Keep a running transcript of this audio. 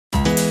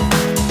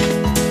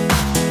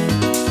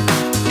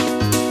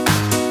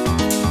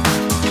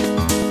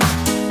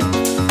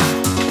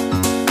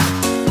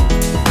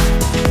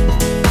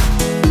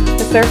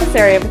surface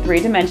area of a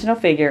three-dimensional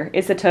figure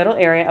is the total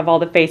area of all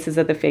the faces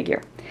of the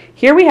figure.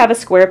 Here we have a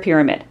square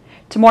pyramid.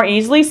 To more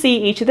easily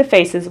see each of the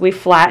faces, we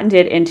flattened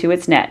it into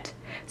its net.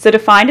 So to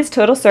find its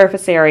total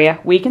surface area,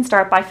 we can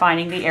start by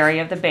finding the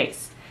area of the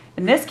base.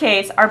 In this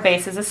case, our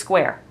base is a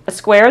square. A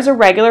square is a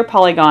regular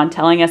polygon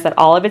telling us that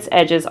all of its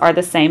edges are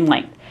the same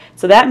length.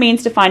 So that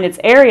means to find its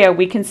area,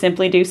 we can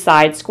simply do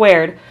side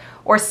squared,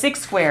 or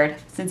 6 squared,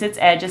 since its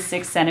edge is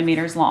 6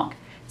 centimeters long.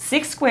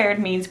 6 squared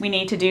means we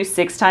need to do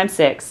 6 times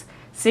 6.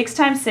 6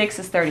 times 6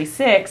 is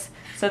 36,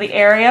 so the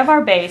area of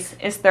our base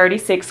is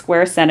 36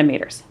 square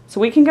centimeters. So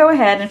we can go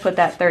ahead and put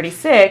that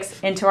 36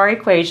 into our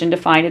equation to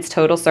find its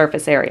total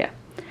surface area.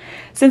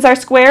 Since our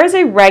square is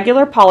a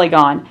regular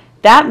polygon,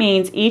 that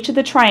means each of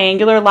the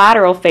triangular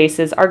lateral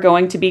faces are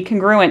going to be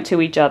congruent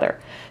to each other.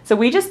 So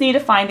we just need to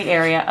find the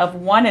area of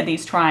one of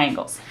these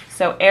triangles.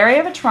 So area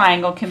of a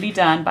triangle can be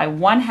done by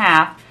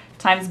 1/2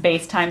 times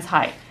base times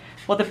height.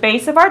 Well, the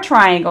base of our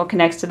triangle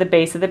connects to the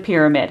base of the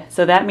pyramid,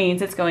 so that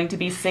means it's going to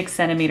be 6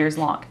 centimeters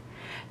long.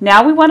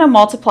 Now we want to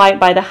multiply it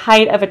by the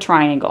height of a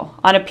triangle.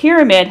 On a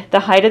pyramid,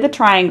 the height of the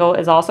triangle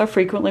is also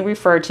frequently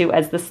referred to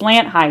as the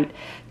slant height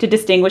to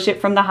distinguish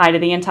it from the height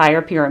of the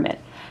entire pyramid.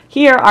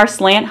 Here, our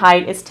slant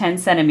height is 10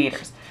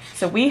 centimeters.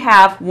 So we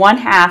have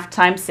 1/2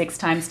 times 6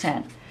 times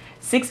 10.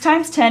 6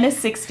 times 10 is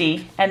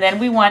 60, and then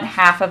we want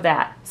half of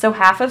that. So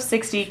half of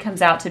 60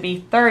 comes out to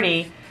be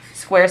 30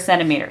 square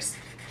centimeters.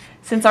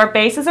 Since our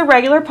base is a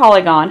regular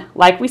polygon,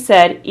 like we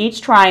said,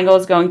 each triangle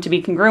is going to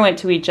be congruent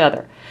to each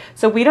other.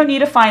 So we don't need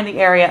to find the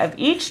area of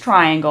each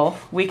triangle.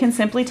 We can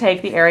simply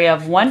take the area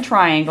of one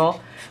triangle,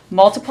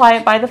 multiply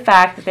it by the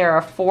fact that there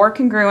are 4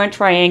 congruent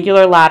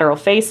triangular lateral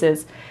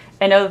faces,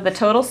 and know that the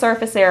total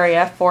surface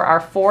area for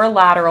our 4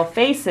 lateral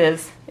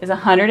faces is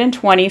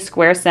 120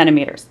 square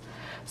centimeters.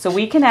 So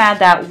we can add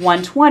that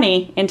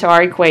 120 into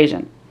our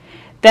equation.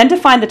 Then to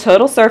find the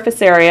total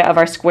surface area of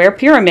our square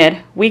pyramid,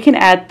 we can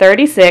add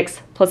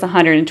 36 plus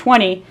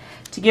 120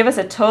 to give us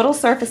a total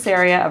surface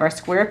area of our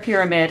square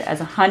pyramid as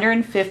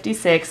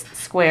 156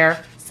 square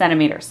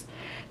centimeters.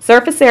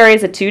 Surface area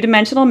is a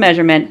 2-dimensional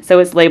measurement, so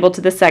it's labeled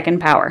to the second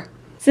power.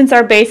 Since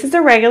our base is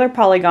a regular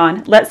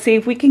polygon, let's see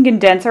if we can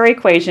condense our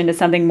equation to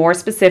something more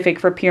specific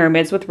for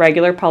pyramids with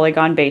regular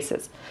polygon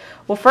bases.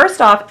 Well, first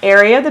off,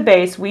 area of the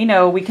base we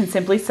know we can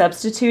simply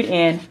substitute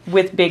in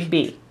with big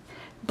B.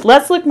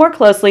 Let's look more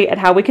closely at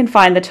how we can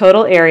find the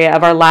total area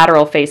of our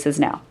lateral faces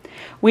now.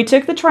 We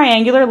took the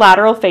triangular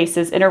lateral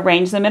faces and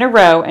arranged them in a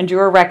row and drew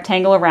a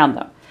rectangle around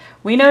them.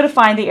 We know to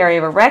find the area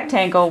of a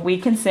rectangle, we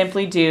can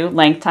simply do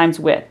length times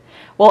width.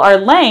 Well, our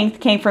length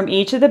came from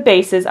each of the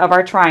bases of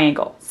our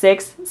triangle,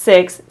 6,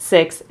 6,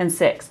 6, and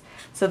 6.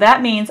 So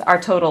that means our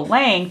total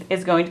length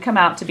is going to come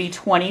out to be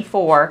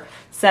 24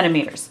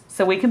 centimeters.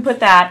 So we can put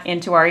that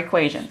into our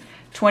equation.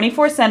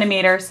 24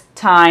 centimeters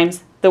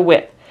times the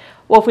width.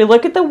 Well, if we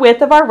look at the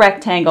width of our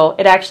rectangle,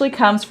 it actually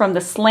comes from the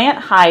slant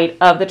height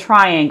of the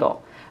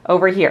triangle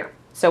over here.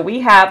 So we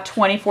have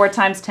 24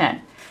 times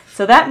 10.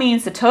 So that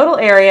means the total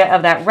area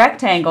of that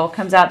rectangle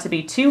comes out to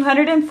be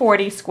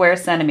 240 square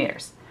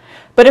centimeters.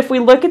 But if we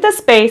look at the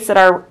space that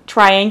our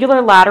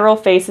triangular lateral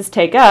faces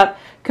take up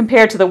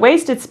compared to the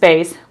wasted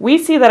space, we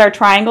see that our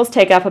triangles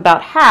take up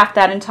about half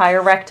that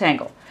entire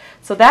rectangle.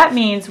 So that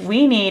means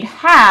we need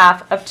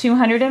half of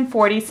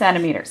 240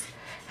 centimeters.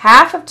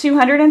 Half of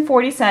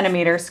 240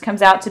 centimeters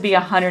comes out to be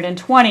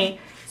 120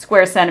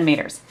 square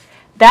centimeters.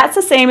 That's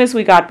the same as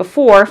we got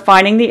before,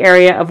 finding the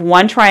area of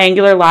one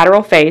triangular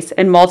lateral face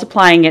and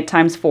multiplying it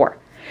times 4.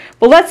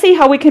 Well, let's see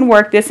how we can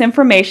work this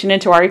information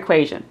into our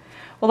equation.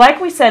 Well,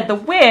 like we said, the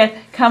width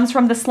comes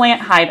from the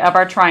slant height of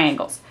our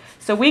triangles.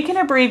 So we can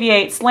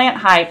abbreviate slant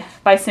height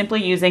by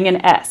simply using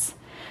an S.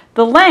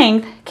 The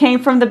length came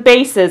from the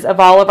bases of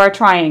all of our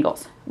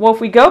triangles. Well,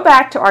 if we go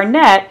back to our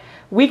net,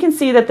 we can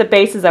see that the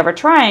bases of our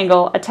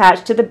triangle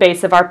attach to the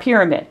base of our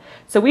pyramid.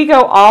 So we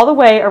go all the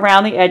way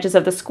around the edges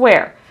of the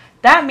square.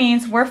 That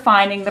means we're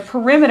finding the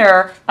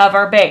perimeter of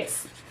our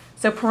base.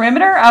 So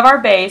perimeter of our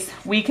base,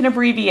 we can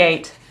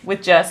abbreviate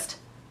with just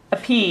a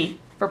P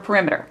for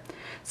perimeter.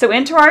 So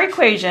into our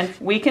equation,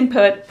 we can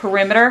put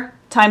perimeter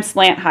times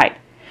slant height.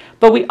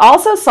 But we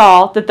also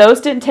saw that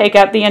those didn't take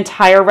up the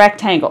entire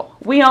rectangle.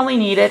 We only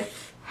needed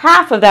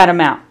half of that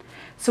amount.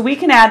 So we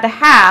can add the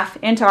half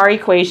into our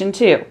equation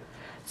too.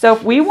 So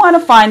if we want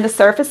to find the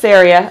surface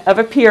area of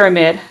a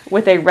pyramid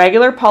with a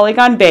regular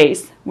polygon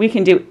base, we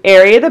can do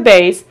area of the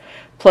base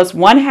plus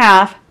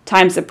 1/2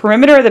 times the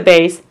perimeter of the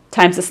base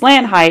times the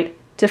slant height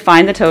to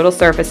find the total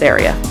surface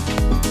area.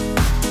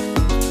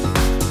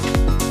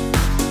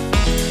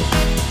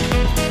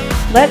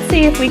 Let's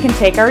see if we can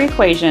take our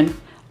equation,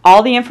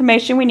 all the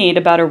information we need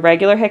about a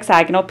regular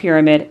hexagonal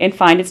pyramid, and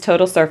find its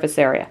total surface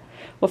area.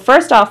 Well,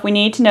 first off, we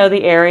need to know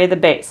the area of the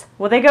base.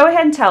 Well, they go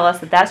ahead and tell us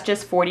that that's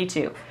just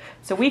 42.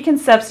 So we can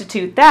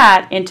substitute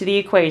that into the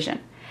equation.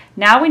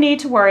 Now we need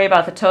to worry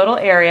about the total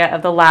area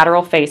of the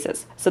lateral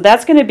faces. So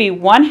that's going to be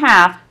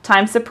 1/2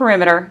 times the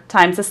perimeter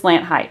times the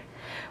slant height.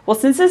 Well,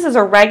 since this is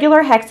a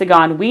regular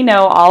hexagon, we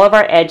know all of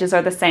our edges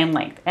are the same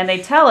length, and they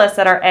tell us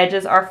that our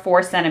edges are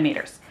 4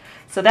 centimeters.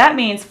 So that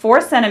means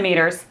 4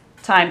 centimeters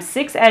times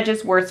 6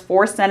 edges worth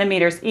 4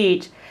 centimeters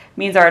each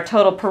means our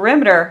total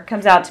perimeter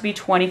comes out to be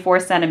 24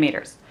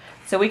 centimeters.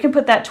 So we can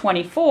put that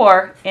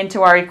 24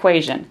 into our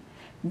equation.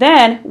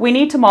 Then we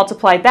need to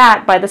multiply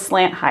that by the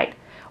slant height.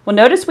 Well,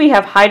 notice we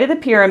have height of the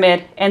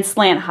pyramid and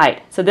slant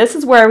height. So this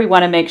is where we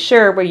want to make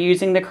sure we're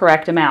using the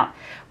correct amount.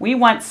 We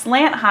want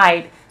slant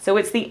height, so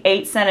it's the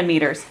 8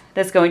 centimeters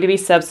that's going to be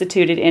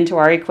substituted into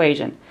our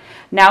equation.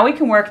 Now we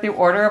can work through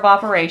order of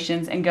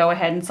operations and go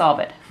ahead and solve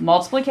it.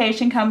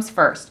 Multiplication comes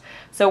first.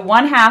 So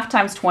 1/2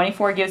 times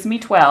 24 gives me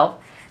 12.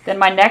 Then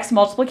my next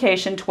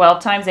multiplication,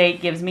 12 times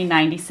 8, gives me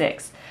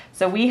 96.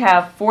 So we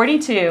have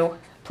 42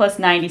 plus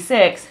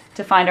 96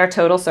 to find our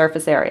total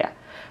surface area.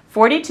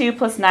 42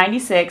 plus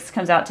 96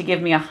 comes out to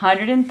give me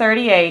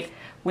 138.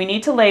 We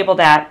need to label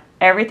that.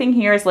 Everything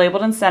here is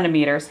labeled in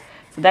centimeters.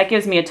 So that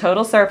gives me a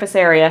total surface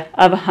area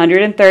of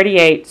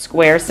 138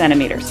 square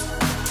centimeters.